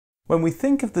When we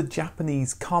think of the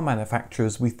Japanese car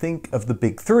manufacturers, we think of the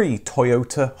big three,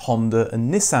 Toyota, Honda and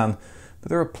Nissan, but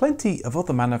there are plenty of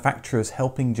other manufacturers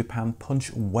helping Japan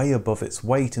punch way above its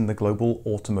weight in the global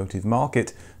automotive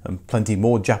market, and plenty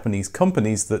more Japanese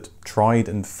companies that tried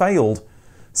and failed.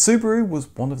 Subaru was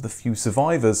one of the few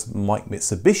survivors, and like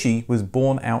Mitsubishi, was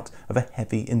born out of a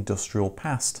heavy industrial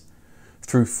past.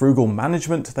 Through frugal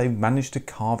management, they managed to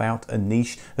carve out a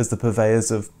niche as the purveyors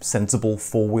of sensible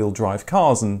four-wheel drive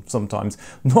cars and sometimes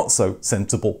not so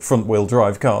sensible front-wheel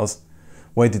drive cars.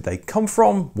 Where did they come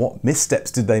from? What missteps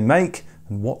did they make?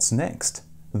 And what's next?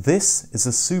 This is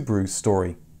a Subaru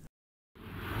story.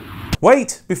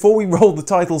 Wait, before we roll the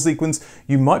title sequence,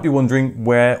 you might be wondering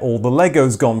where all the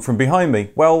Lego's gone from behind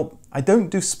me. Well, I don't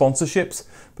do sponsorships,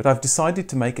 but I've decided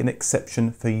to make an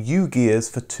exception for U-Gears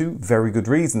for two very good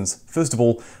reasons. First of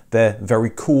all, they're very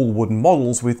cool wooden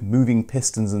models with moving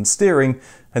pistons and steering,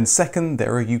 and second,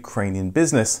 they're a Ukrainian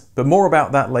business. But more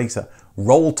about that later.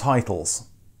 Roll titles.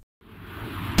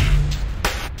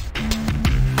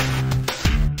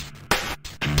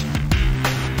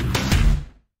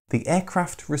 The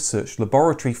Aircraft Research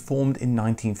Laboratory formed in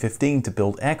 1915 to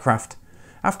build aircraft.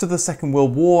 After the Second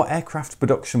World War, aircraft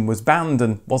production was banned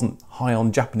and wasn't high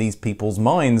on Japanese people's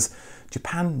minds.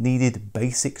 Japan needed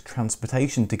basic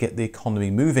transportation to get the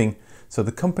economy moving, so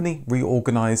the company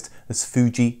reorganized as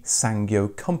Fuji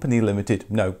Sangyo Company Limited,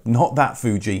 no, not that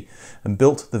Fuji, and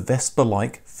built the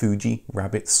Vespa-like Fuji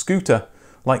Rabbit scooter.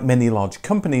 Like many large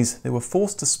companies, they were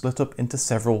forced to split up into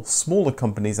several smaller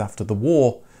companies after the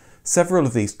war. Several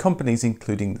of these companies,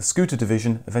 including the scooter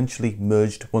division, eventually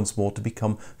merged once more to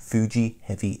become Fuji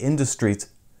Heavy Industries.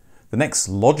 The next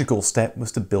logical step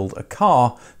was to build a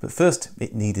car, but first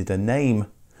it needed a name.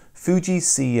 Fuji's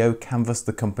CEO canvassed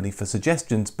the company for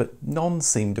suggestions, but none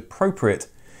seemed appropriate.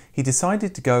 He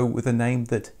decided to go with a name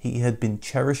that he had been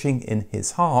cherishing in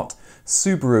his heart,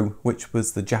 Subaru, which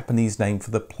was the Japanese name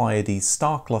for the Pleiades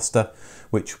star cluster,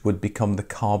 which would become the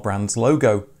car brand's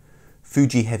logo.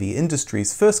 Fuji Heavy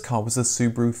Industries' first car was a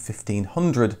Subaru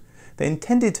 1500. They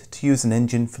intended to use an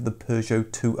engine for the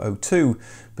Peugeot 202,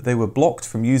 but they were blocked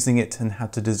from using it and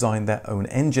had to design their own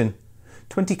engine.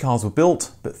 20 cars were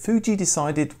built, but Fuji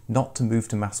decided not to move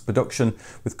to mass production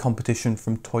with competition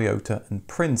from Toyota and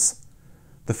Prince.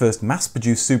 The first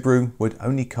mass-produced Subaru would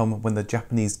only come when the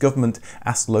Japanese government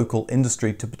asked local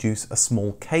industry to produce a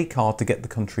small K car to get the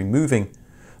country moving.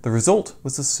 The result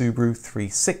was the Subaru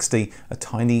 360, a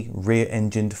tiny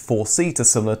rear-engined four-seater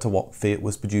similar to what Fiat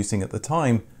was producing at the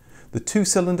time. The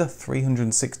two-cylinder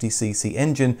 360cc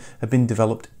engine had been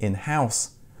developed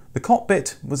in-house. The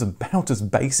cockpit was about as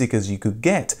basic as you could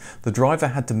get. The driver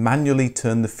had to manually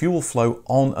turn the fuel flow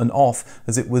on and off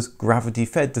as it was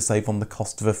gravity-fed to save on the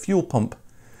cost of a fuel pump.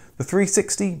 The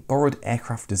 360 borrowed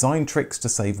aircraft design tricks to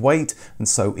save weight and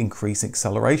so increase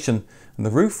acceleration, and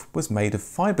the roof was made of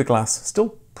fiberglass,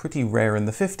 still pretty rare in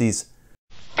the 50s.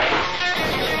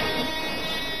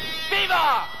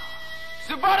 Viva!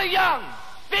 Subaru Young!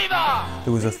 Viva!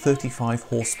 There was a 35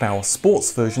 horsepower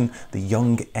sports version, the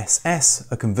Young SS,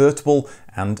 a convertible,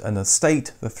 and an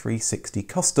estate, the 360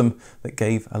 Custom, that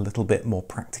gave a little bit more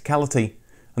practicality.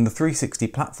 And the 360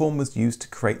 platform was used to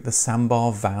create the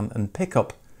Sambar van and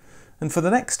pickup. And for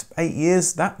the next 8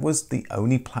 years, that was the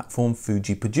only platform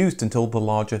Fuji produced until the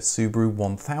larger Subaru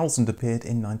 1000 appeared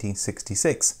in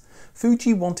 1966.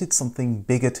 Fuji wanted something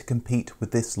bigger to compete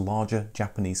with this larger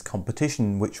Japanese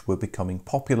competition, which were becoming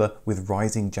popular with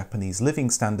rising Japanese living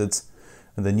standards.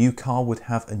 And the new car would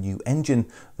have a new engine,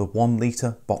 the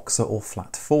 1-litre Boxer or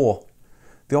Flat 4.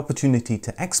 The opportunity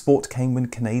to export came when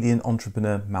Canadian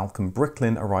entrepreneur Malcolm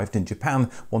Bricklin arrived in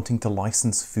Japan wanting to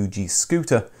license Fuji's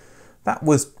scooter. That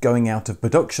was going out of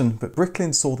production, but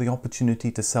Bricklin saw the opportunity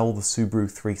to sell the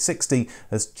Subaru 360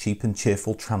 as cheap and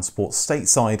cheerful transport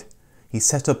stateside. He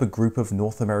set up a group of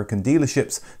North American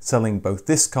dealerships selling both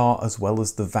this car as well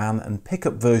as the van and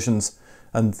pickup versions,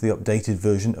 and the updated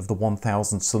version of the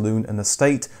 1000 Saloon and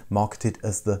Estate marketed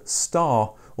as the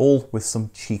Star, all with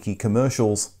some cheeky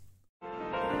commercials.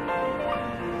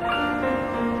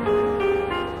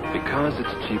 Because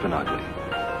it's cheap and ugly,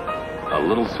 a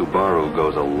little Subaru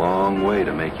goes a long way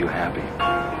to make you happy.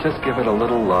 Just give it a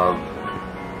little love,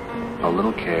 a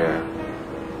little care,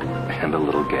 and a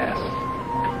little gas.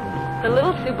 The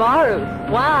little Subaru,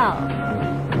 wow!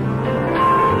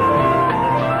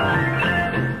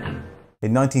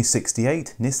 In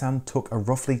 1968, Nissan took a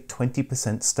roughly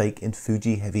 20% stake in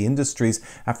Fuji Heavy Industries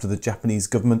after the Japanese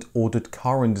government ordered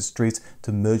car industries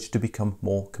to merge to become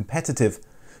more competitive.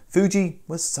 Fuji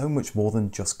was so much more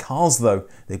than just cars though.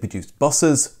 They produced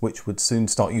buses, which would soon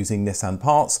start using Nissan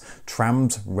parts,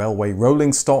 trams, railway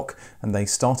rolling stock, and they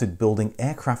started building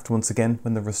aircraft once again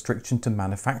when the restriction to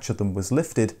manufacture them was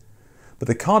lifted. But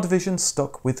the car division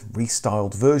stuck with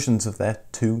restyled versions of their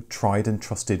two tried and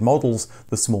trusted models,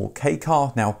 the small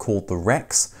K-car, now called the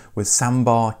Rex, with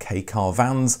Sambar K-car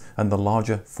vans, and the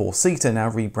larger four-seater, now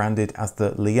rebranded as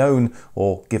the Leon,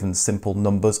 or given simple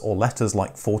numbers or letters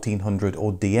like 1400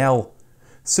 or DL.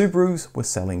 Subarus were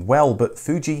selling well, but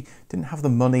Fuji didn't have the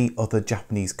money other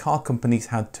Japanese car companies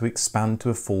had to expand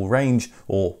to a full range,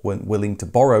 or weren't willing to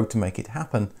borrow to make it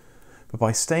happen. But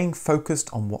by staying focused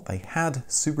on what they had,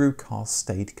 Subaru cars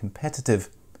stayed competitive.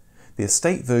 The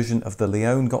estate version of the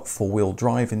Leon got four-wheel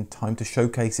drive in time to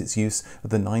showcase its use at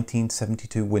the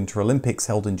 1972 Winter Olympics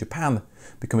held in Japan,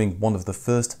 becoming one of the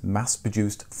first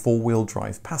mass-produced four-wheel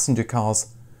drive passenger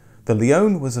cars. The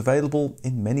Leon was available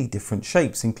in many different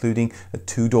shapes, including a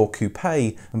two-door coupe,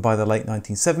 and by the late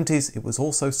 1970s it was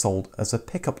also sold as a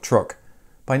pickup truck.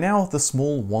 By now, the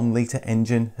small 1-litre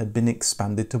engine had been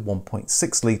expanded to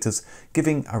 1.6 litres,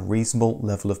 giving a reasonable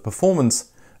level of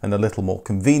performance, and a little more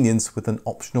convenience with an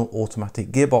optional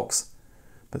automatic gearbox.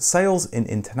 But sales in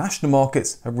international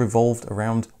markets have revolved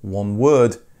around one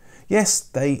word. Yes,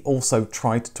 they also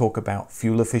tried to talk about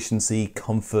fuel efficiency,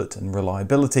 comfort and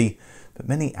reliability, but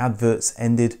many adverts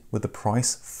ended with the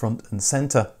price front and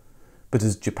centre. But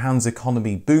as Japan's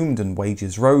economy boomed and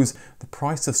wages rose, the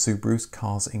price of Subaru's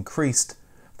cars increased.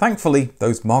 Thankfully,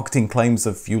 those marketing claims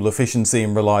of fuel efficiency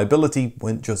and reliability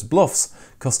weren't just bluffs.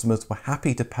 Customers were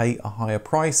happy to pay a higher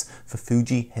price for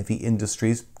Fuji Heavy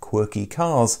Industries' quirky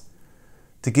cars.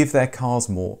 To give their cars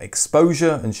more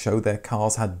exposure and show their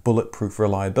cars had bulletproof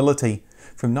reliability,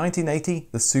 from 1980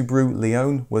 the Subaru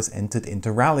Leon was entered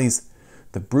into rallies.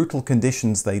 The brutal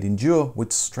conditions they'd endure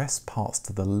would stress parts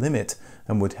to the limit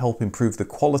and would help improve the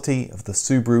quality of the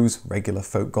Subarus regular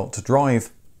folk got to drive.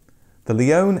 The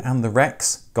Leon and the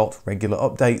Rex got regular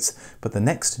updates, but the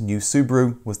next new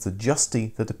Subaru was the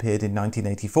Justy that appeared in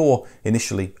 1984,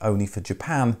 initially only for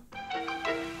Japan.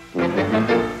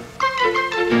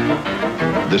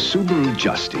 The Subaru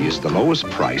Justy is the lowest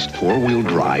priced four-wheel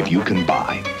drive you can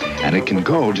buy, and it can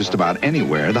go just about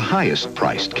anywhere the highest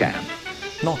priced can.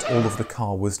 Not all of the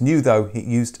car was new though. It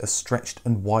used a stretched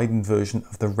and widened version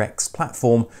of the Rex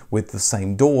platform with the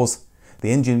same doors. The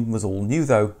engine was all new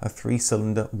though, a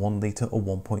 3-cylinder 1-litre or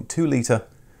 1.2 litre.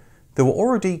 There were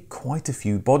already quite a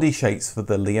few body shapes for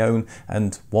the Leon,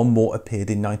 and one more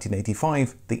appeared in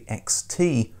 1985, the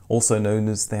XT, also known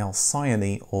as the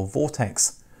Alcyone or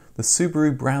Vortex. The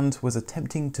Subaru brand was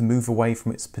attempting to move away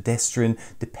from its pedestrian,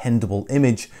 dependable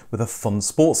image with a fun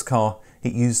sports car.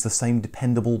 It used the same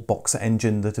dependable boxer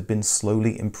engine that had been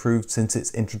slowly improved since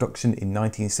its introduction in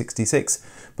 1966,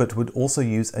 but would also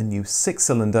use a new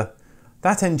 6-cylinder.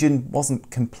 That engine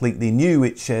wasn't completely new,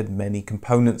 it shared many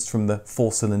components from the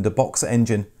 4-cylinder boxer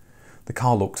engine. The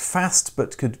car looked fast,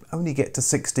 but could only get to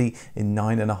 60 in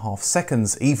 9.5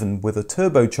 seconds, even with a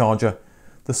turbocharger.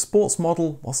 The sports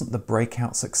model wasn't the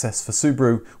breakout success for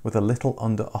Subaru, with a little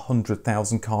under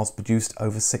 100,000 cars produced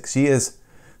over 6 years.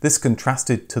 This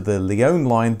contrasted to the Leon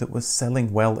line that was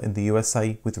selling well in the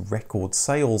USA with record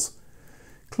sales.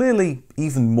 Clearly,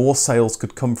 even more sales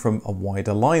could come from a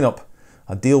wider lineup.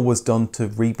 A deal was done to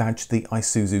rebadge the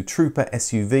Isuzu Trooper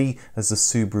SUV as the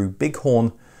Subaru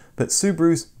Bighorn, but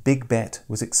Subaru's big bet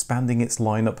was expanding its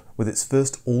lineup with its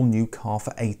first all-new car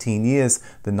for 18 years,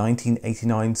 the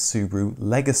 1989 Subaru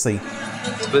Legacy.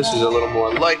 This is a little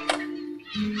more light.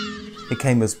 It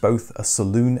came as both a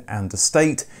saloon and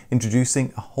estate,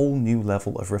 introducing a whole new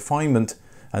level of refinement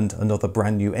and another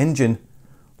brand new engine.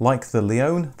 Like the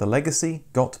Leon, the Legacy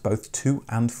got both 2-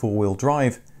 and 4-wheel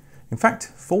drive. In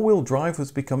fact, 4-wheel drive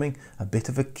was becoming a bit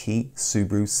of a key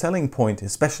Subaru selling point,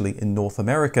 especially in North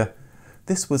America.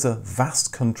 This was a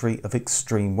vast country of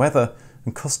extreme weather,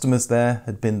 and customers there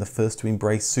had been the first to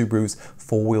embrace Subaru's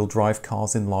 4-wheel drive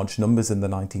cars in large numbers in the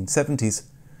 1970s.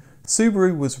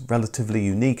 Subaru was relatively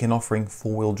unique in offering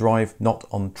 4-wheel drive not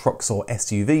on trucks or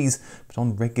SUVs, but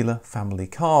on regular family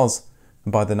cars.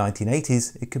 And by the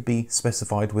 1980s, it could be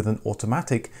specified with an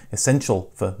automatic, essential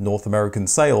for North American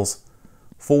sales.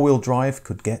 4-wheel drive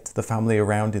could get the family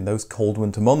around in those cold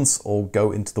winter months or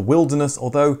go into the wilderness,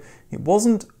 although it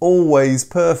wasn't always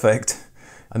perfect.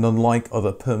 And unlike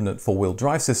other permanent 4-wheel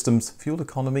drive systems, fuel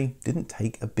economy didn't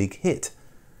take a big hit.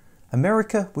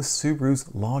 America was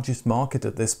Subaru's largest market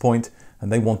at this point,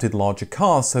 and they wanted larger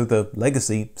cars, so the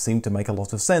Legacy seemed to make a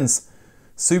lot of sense.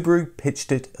 Subaru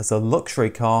pitched it as a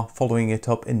luxury car, following it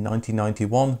up in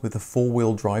 1991 with the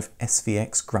four-wheel drive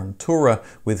SVX Grand Tourer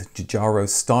with Giugiaro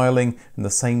styling and the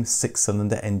same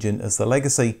six-cylinder engine as the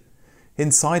Legacy.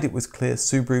 Inside, it was clear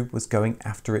Subaru was going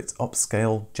after its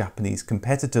upscale Japanese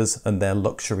competitors and their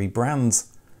luxury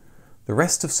brands. The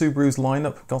rest of Subaru's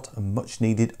lineup got a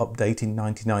much-needed update in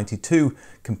 1992,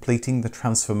 completing the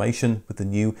transformation with the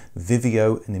new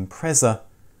Vivio and Impreza.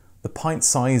 The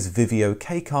pint-sized Vivio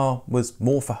K-car was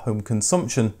more for home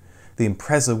consumption. The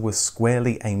Impreza was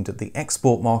squarely aimed at the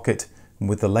export market, and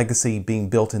with the Legacy being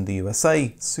built in the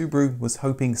USA, Subaru was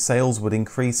hoping sales would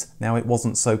increase now it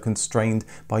wasn't so constrained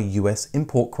by US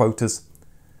import quotas.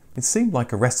 It seemed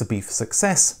like a recipe for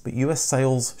success, but US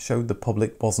sales showed the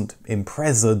public wasn't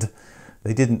impressed.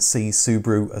 They didn't see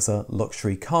Subaru as a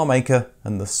luxury car maker,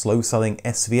 and the slow-selling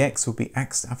SVX would be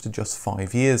axed after just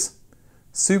 5 years.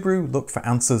 Subaru looked for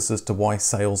answers as to why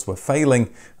sales were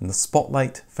failing, and the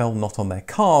spotlight fell not on their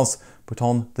cars, but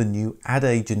on the new ad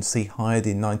agency hired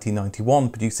in 1991,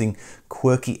 producing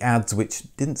quirky ads which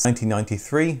didn't.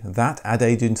 1993, that ad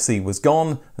agency was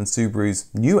gone, and Subaru's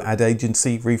new ad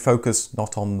agency refocused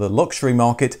not on the luxury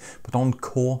market, but on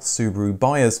core Subaru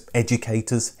buyers,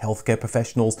 educators, healthcare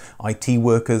professionals, IT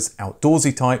workers,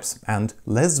 outdoorsy types, and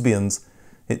lesbians.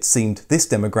 It seemed this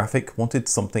demographic wanted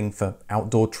something for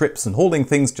outdoor trips and hauling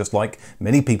things, just like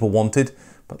many people wanted,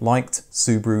 but liked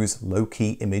Subaru's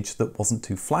low-key image that wasn't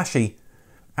too flashy.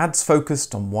 Ads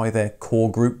focused on why their core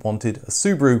group wanted a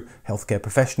Subaru. Healthcare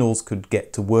professionals could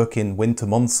get to work in winter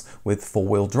months with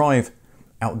four-wheel drive.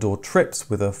 Outdoor trips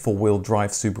with a four-wheel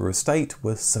drive Subaru estate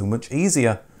were so much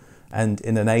easier. And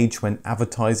in an age when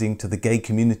advertising to the gay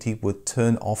community would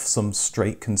turn off some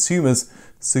straight consumers,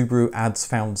 Subaru ads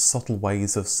found subtle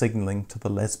ways of signalling to the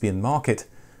lesbian market.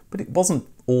 But it wasn't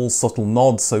all subtle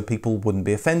nods so people wouldn't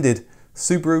be offended.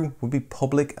 Subaru would be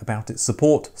public about its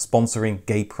support, sponsoring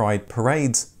gay pride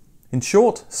parades. In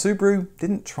short, Subaru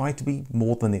didn't try to be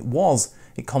more than it was.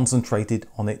 It concentrated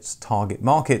on its target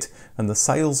market, and the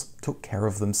sales took care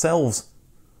of themselves.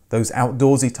 Those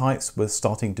outdoorsy types were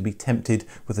starting to be tempted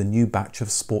with a new batch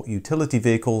of sport utility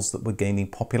vehicles that were gaining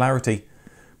popularity.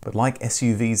 But like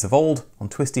SUVs of old, on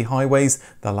twisty highways,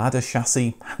 the ladder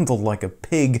chassis handled like a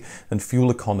pig and fuel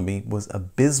economy was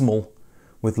abysmal.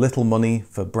 With little money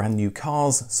for brand new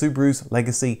cars, Subaru's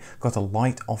Legacy got a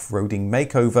light off-roading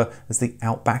makeover as the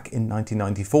Outback in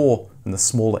 1994 and the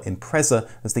smaller Impreza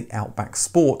as the Outback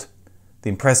Sport.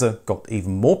 The Impreza got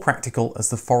even more practical as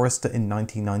the Forester in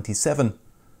 1997.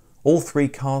 All three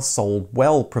cars sold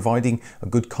well, providing a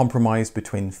good compromise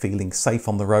between feeling safe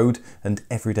on the road and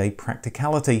everyday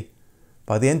practicality.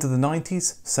 By the end of the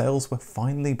 90s, sales were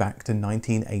finally back to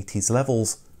 1980s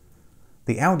levels.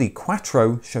 The Audi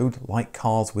Quattro showed light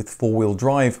cars with four-wheel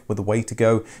drive were the way to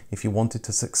go if you wanted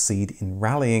to succeed in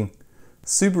rallying.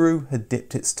 Subaru had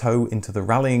dipped its toe into the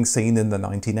rallying scene in the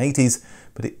 1980s,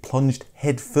 but it plunged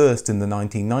headfirst in the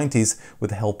 1990s with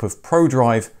the help of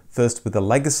ProDrive, first with the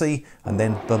Legacy and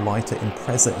then the lighter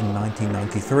Impreza in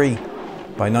 1993.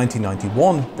 By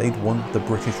 1991, they'd won the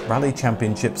British Rally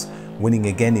Championships, winning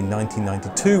again in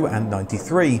 1992 and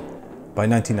 93. By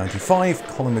 1995,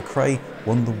 Colin McRae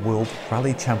won the World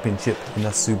Rally Championship in a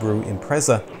Subaru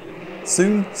Impreza.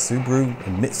 Soon, Subaru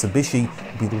and Mitsubishi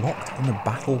would be locked in a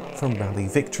battle for rally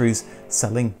victories,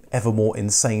 selling ever more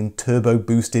insane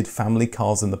turbo-boosted family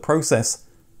cars in the process.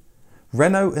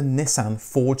 Renault and Nissan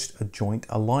forged a joint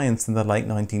alliance in the late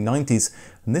 1990s,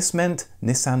 and this meant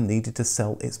Nissan needed to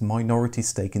sell its minority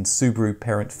stake in Subaru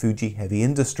parent Fuji Heavy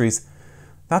Industries.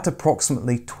 That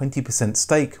approximately 20%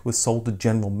 stake was sold to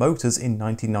General Motors in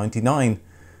 1999.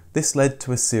 This led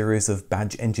to a series of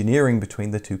badge engineering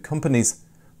between the two companies.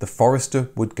 The Forester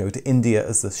would go to India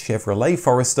as the Chevrolet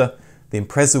Forester, the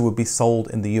Impreza would be sold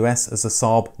in the US as a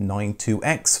Saab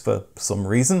 92X for some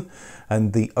reason,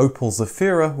 and the Opel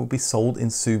Zafira would be sold in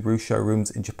Subaru showrooms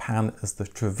in Japan as the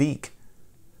Travique.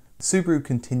 Subaru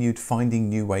continued finding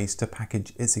new ways to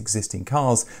package its existing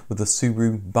cars with the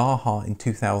Subaru Baja in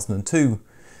 2002.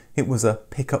 It was a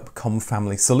pickup-cum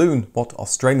family saloon, what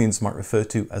Australians might refer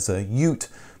to as a ute,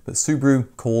 but Subaru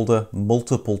called a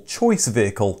multiple-choice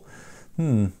vehicle.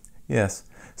 Yes.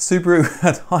 Subaru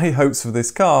had high hopes for this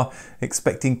car,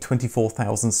 expecting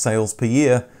 24,000 sales per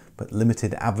year, but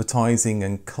limited advertising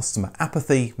and customer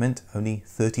apathy meant only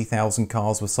 30,000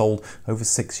 cars were sold over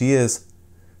 6 years.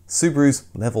 Subaru's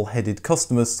level-headed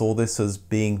customers saw this as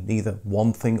being neither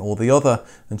one thing or the other,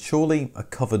 and surely a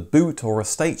covered boot or a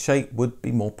state shape would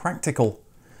be more practical.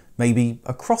 Maybe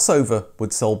a crossover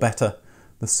would sell better.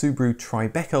 The Subaru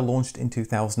Tribeca launched in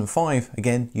 2005,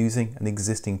 again using an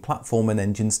existing platform and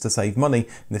engines to save money,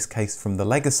 in this case from the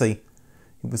Legacy.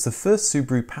 It was the first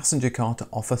Subaru passenger car to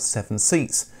offer 7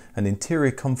 seats, and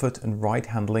interior comfort and ride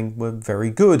handling were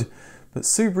very good. But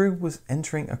Subaru was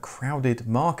entering a crowded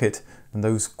market, and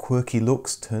those quirky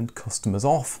looks turned customers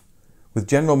off. With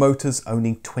General Motors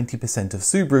owning 20% of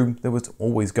Subaru, there was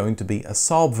always going to be a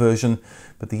Saab version,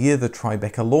 but the year the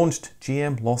Tribeca launched,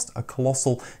 GM lost a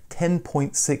colossal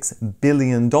 $10.6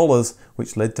 billion,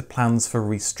 which led to plans for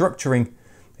restructuring.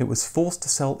 It was forced to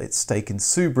sell its stake in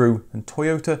Subaru, and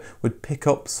Toyota would pick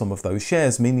up some of those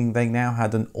shares, meaning they now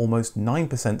had an almost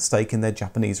 9% stake in their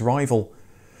Japanese rival.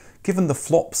 Given the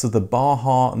flops of the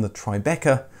Baja and the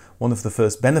Tribeca, one of the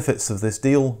first benefits of this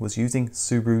deal was using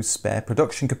Subaru's spare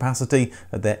production capacity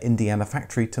at their Indiana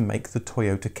factory to make the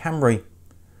Toyota Camry.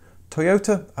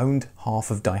 Toyota owned half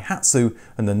of Daihatsu,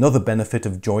 and another benefit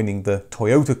of joining the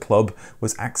Toyota Club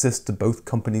was access to both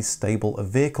companies' stable of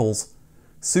vehicles.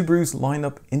 Subaru's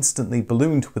lineup instantly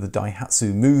ballooned, with the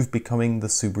Daihatsu Move becoming the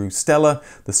Subaru Stella,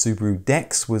 the Subaru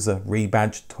Dex was a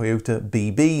rebadged Toyota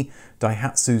BB,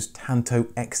 Daihatsu's Tanto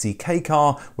XEK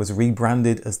car was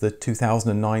rebranded as the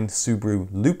 2009 Subaru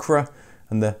Lucra,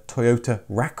 and the Toyota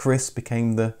Rakris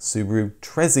became the Subaru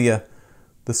Trezia.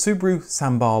 The Subaru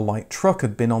Sambar light truck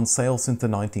had been on sale since the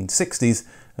 1960s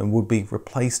and would be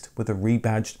replaced with a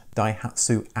rebadged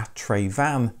Daihatsu Atre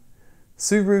van.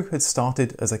 Subaru had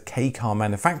started as a K-car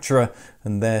manufacturer,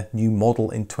 and their new model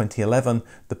in 2011,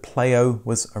 the Pleo,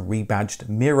 was a rebadged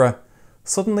Mira.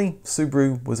 Suddenly,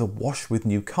 Subaru was awash with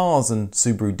new cars, and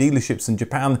Subaru dealerships in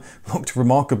Japan looked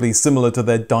remarkably similar to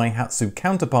their Daihatsu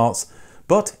counterparts,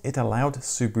 but it allowed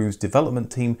Subaru's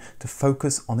development team to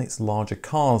focus on its larger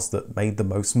cars that made the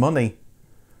most money.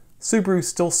 Subaru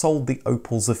still sold the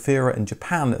Opel Zafira in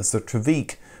Japan as the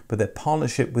Travique, but their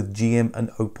partnership with GM and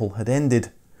Opel had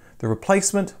ended. The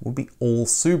replacement will be all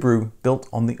Subaru, built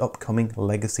on the upcoming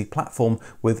legacy platform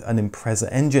with an Impreza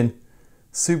engine.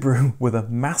 Subaru were the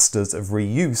masters of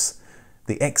reuse.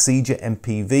 The Exeger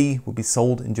MPV would be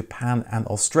sold in Japan and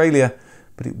Australia,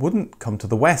 but it wouldn't come to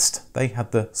the West. They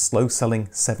had the slow-selling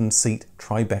 7-seat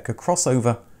Tribeca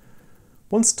crossover.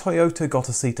 Once Toyota got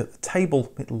a seat at the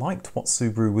table, it liked what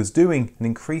Subaru was doing and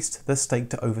increased their stake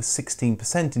to over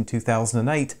 16% in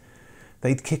 2008.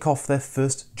 They'd kick off their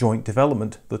first joint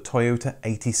development, the Toyota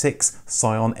 86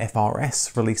 Scion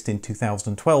FRS, released in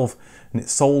 2012, and it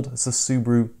sold as the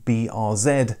Subaru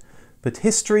BRZ. But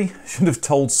history should have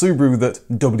told Subaru that,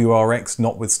 WRX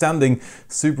notwithstanding,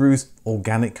 Subaru's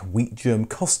organic wheat germ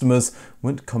customers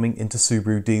weren't coming into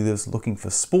Subaru dealers looking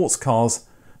for sports cars.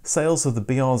 Sales of the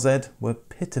BRZ were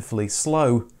pitifully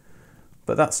slow.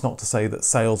 But that's not to say that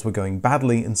sales were going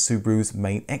badly in Subaru's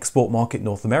main export market,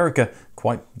 North America.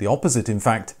 Quite the opposite, in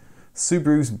fact.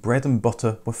 Subaru's bread and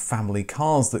butter were family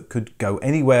cars that could go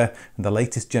anywhere, and the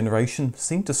latest generation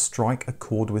seemed to strike a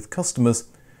chord with customers.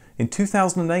 In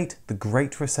 2008, the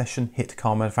Great Recession hit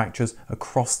car manufacturers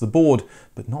across the board,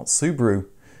 but not Subaru.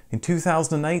 In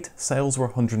 2008, sales were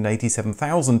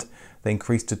 187,000. They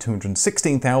increased to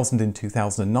 216,000 in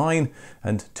 2009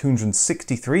 and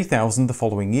 263,000 the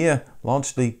following year,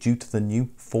 largely due to the new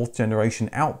 4th generation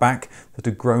Outback that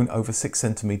had grown over 6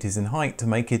 centimeters in height to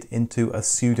make it into a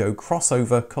pseudo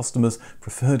crossover customers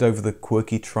preferred over the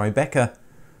quirky Tribeca.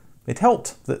 It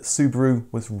helped that Subaru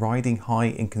was riding high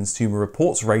in Consumer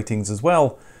Reports ratings as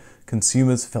well.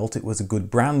 Consumers felt it was a good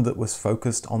brand that was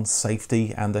focused on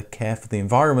safety and a care for the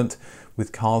environment,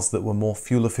 with cars that were more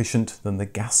fuel efficient than the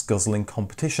gas-guzzling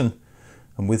competition.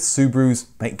 And with Subaru's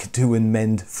make do and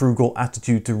mend frugal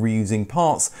attitude to reusing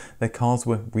parts, their cars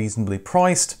were reasonably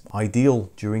priced,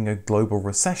 ideal during a global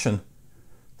recession.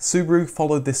 Subaru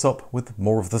followed this up with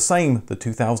more of the same, the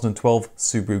 2012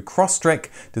 Subaru Crosstrek,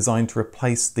 designed to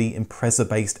replace the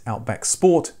Impreza-based Outback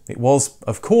Sport. It was,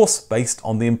 of course, based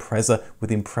on the Impreza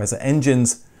with Impreza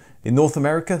engines. In North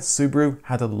America, Subaru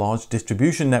had a large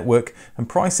distribution network, and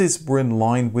prices were in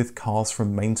line with cars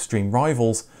from mainstream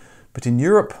rivals. But in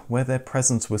Europe, where their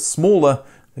presence was smaller,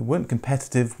 they weren't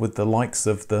competitive with the likes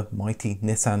of the mighty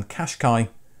Nissan Qashqai.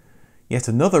 Yet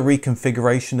another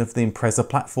reconfiguration of the Impreza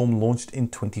platform launched in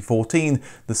 2014,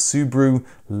 the Subaru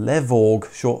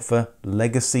Levorg, short for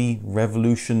Legacy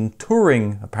Revolution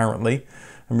Touring, apparently,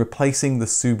 and replacing the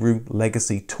Subaru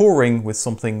Legacy Touring with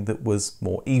something that was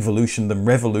more evolution than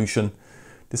revolution.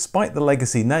 Despite the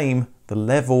Legacy name, the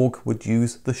Levorg would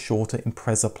use the shorter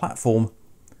Impreza platform.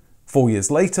 4 years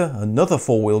later, another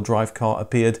four-wheel drive car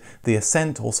appeared, the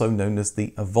Ascent, also known as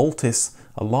the Avoltis,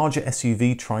 a larger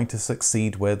SUV trying to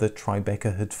succeed where the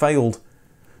Tribeca had failed.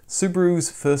 Subaru's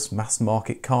first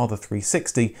mass-market car, the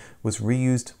 360, was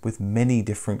reused with many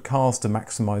different cars to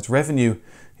maximize revenue.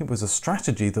 It was a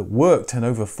strategy that worked, and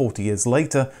over 40 years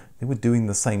later, they were doing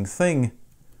the same thing.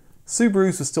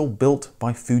 Subarus were still built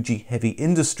by Fuji Heavy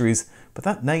Industries, but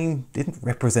that name didn't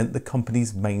represent the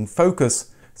company's main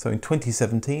focus. So in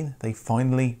 2017, they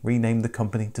finally renamed the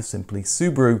company to simply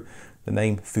Subaru, the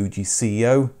name Fuji's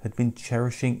CEO had been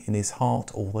cherishing in his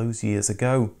heart all those years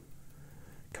ago.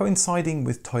 Coinciding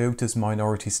with Toyota's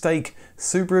minority stake,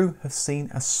 Subaru have seen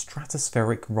a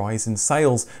stratospheric rise in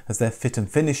sales as their fit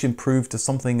and finish improved to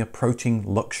something approaching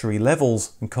luxury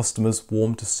levels, and customers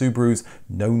warmed to Subaru's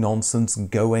no-nonsense,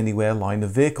 go-anywhere line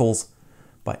of vehicles.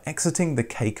 By exiting the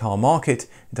K-car market,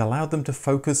 it allowed them to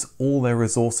focus all their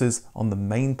resources on the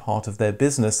main part of their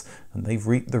business, and they've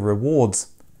reaped the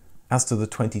rewards. As to the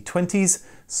 2020s,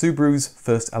 Subaru's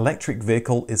first electric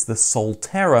vehicle is the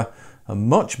Solterra, a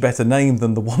much better name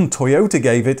than the one Toyota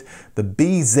gave it, the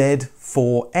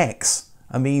BZ4X.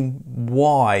 I mean,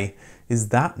 why? Is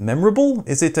that memorable?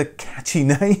 Is it a catchy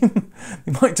name?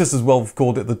 You might just as well have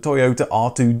called it the Toyota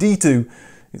R2D2.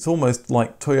 It's almost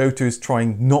like Toyota is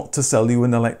trying not to sell you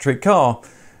an electric car.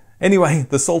 Anyway,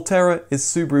 the Solterra is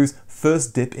Subaru's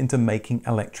first dip into making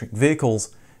electric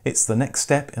vehicles. It's the next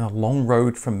step in a long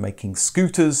road from making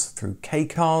scooters through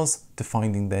K-cars to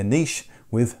finding their niche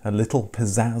with a little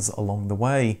pizzazz along the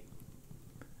way.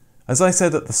 As I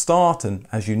said at the start, and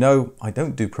as you know, I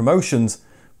don't do promotions,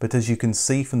 but as you can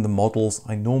see from the models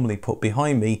I normally put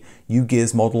behind me,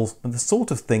 U-Gears models are the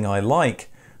sort of thing I like.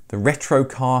 The retro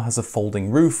car has a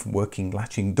folding roof, working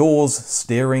latching doors,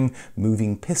 steering,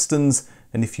 moving pistons,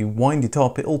 and if you wind it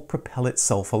up, it'll propel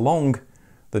itself along.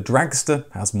 The dragster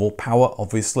has more power,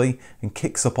 obviously, and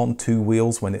kicks up on two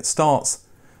wheels when it starts,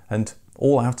 and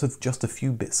all out of just a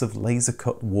few bits of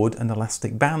laser-cut wood and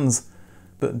elastic bands.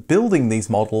 But building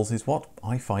these models is what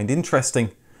I find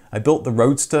interesting. I built the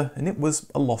Roadster and it was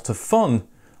a lot of fun.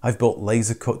 I've built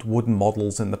laser-cut wooden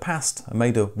models in the past. I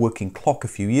made a working clock a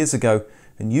few years ago,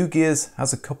 and U-Gears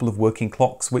has a couple of working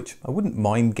clocks which I wouldn't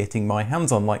mind getting my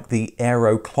hands on, like the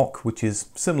Aero clock, which is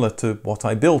similar to what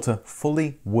I built, a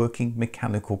fully working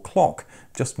mechanical clock,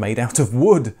 just made out of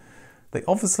wood. They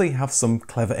obviously have some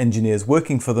clever engineers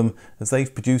working for them, as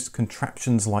they've produced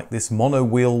contraptions like this mono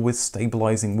wheel with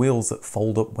stabilizing wheels that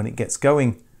fold up when it gets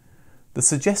going. The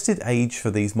suggested age for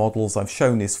these models I've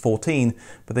shown is 14,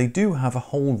 but they do have a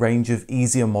whole range of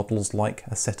easier models like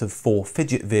a set of 4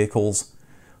 fidget vehicles.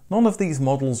 None of these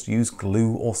models use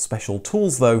glue or special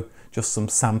tools though, just some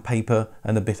sandpaper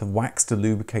and a bit of wax to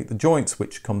lubricate the joints,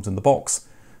 which comes in the box.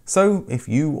 So if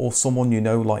you or someone you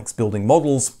know likes building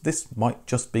models, this might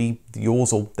just be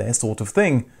yours or their sort of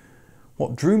thing.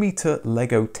 What drew me to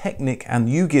Lego Technic and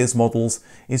U-Gears models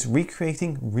is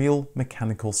recreating real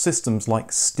mechanical systems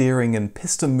like steering and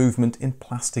piston movement in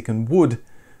plastic and wood.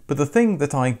 But the thing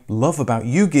that I love about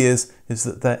U-Gears is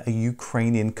that they're a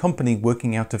Ukrainian company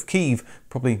working out of Kyiv,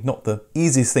 probably not the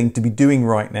easiest thing to be doing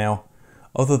right now.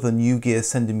 Other than U-Gears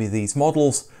sending me these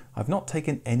models, I've not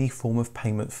taken any form of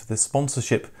payment for this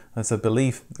sponsorship, as I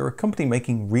believe they're a company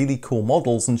making really cool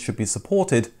models and should be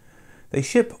supported. They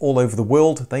ship all over the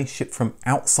world, they ship from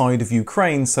outside of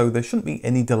Ukraine, so there shouldn't be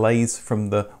any delays from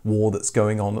the war that's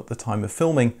going on at the time of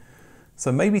filming.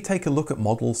 So maybe take a look at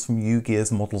models from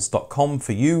ugearsmodels.com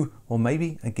for you, or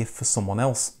maybe a gift for someone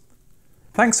else.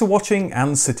 Thanks for watching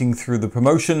and sitting through the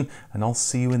promotion, and I'll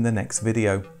see you in the next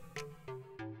video.